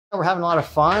We're having a lot of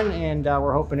fun, and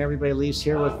we're hoping everybody leaves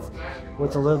here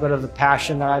with a little bit of the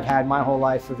passion that I've had my whole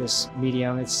life for this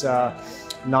medium. It's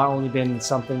not only been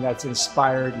something that's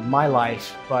inspired my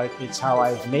life, but it's how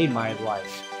I've made my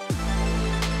life.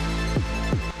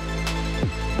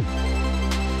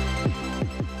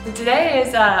 Today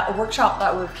is a workshop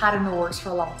that we've had in the works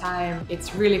for a long time.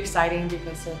 It's really exciting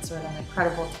because it's with an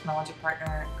incredible technology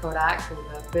partner, KODAK, who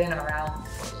have been around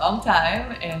for a long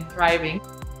time and thriving.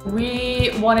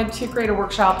 We wanted to create a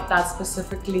workshop that's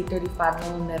specifically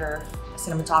 35mm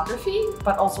cinematography,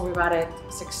 but also we've added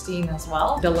 16 as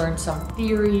well. They'll learn some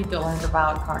theory, they'll learn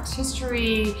about Kodak's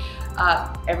history,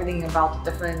 everything about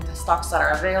the different stocks that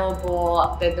are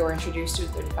available. They were introduced to a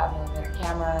 35mm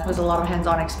camera. There's a lot of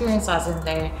hands-on experience, as in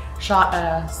they shot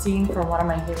a scene from one of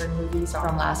my favorite movies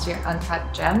from last year,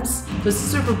 Uncut Gems. So it's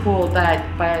super cool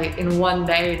that in one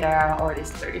day there are already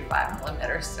 35mm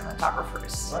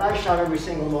cinematographers. But I shot every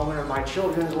single moment of my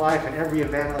children's life and every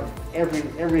event of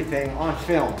everything on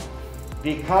film,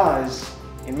 because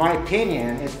in my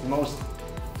opinion it's the most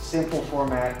simple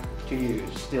format to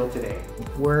use still today.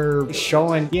 We're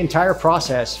showing the entire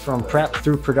process from prep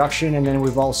through production, and then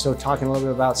we've also talking a little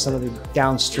bit about some of the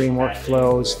downstream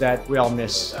workflows that we all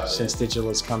miss since digital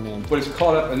has come in. But it's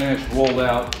caught up and then it's rolled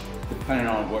out depending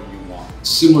on what you want.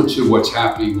 Similar to what's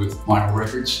happening with vinyl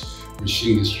records, we're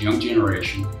seeing this young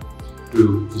generation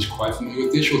who is quite familiar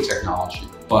with digital technology,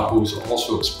 but who's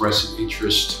also expressing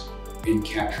interest in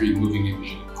capturing moving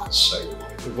images on site.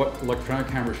 What electronic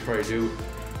cameras try to do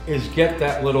is get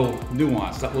that little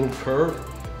nuance, that little curve.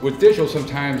 With digital,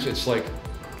 sometimes it's like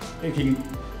it can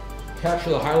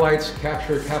capture the highlights,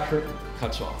 capture,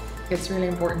 cuts off. It's really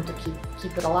important to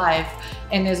keep it alive,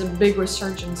 and there's a big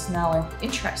resurgence now in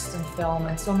interest in film,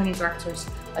 and so many directors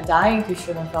are dying to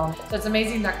shoot in film. So it's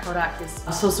amazing that KODAK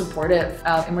is so supportive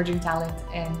of emerging talent,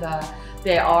 and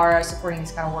they are supporting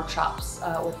these kind of workshops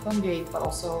with FilmGate, but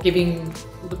also giving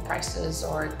good prices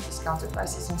or discounted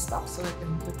prices and stuff, so we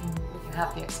can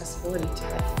have the accessibility to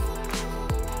it.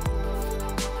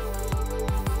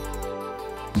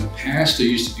 In the past, there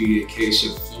used to be a case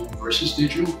of film versus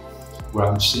digital. What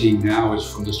I'm seeing now is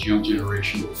from this young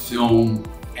generation of film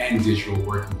and digital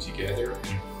working together,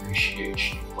 and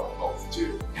appreciation of what both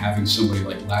do. Having somebody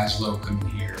like Laszlo come in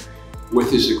here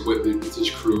with his equipment, with his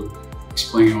crew,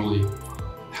 explaining only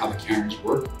how the cameras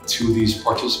work to these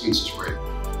participants is great.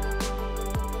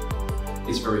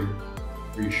 It's very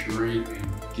reassuring and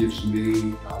gives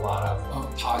me a lot of a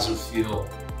positive feel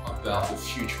about the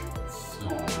future of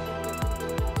film.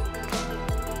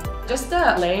 Just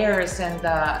the layers and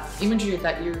the imagery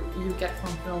that you get from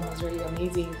film is really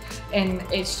amazing, and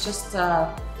it's just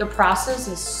the process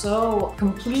is so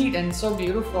complete and so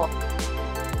beautiful.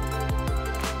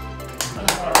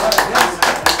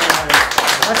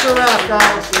 That's a wrap,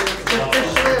 guys.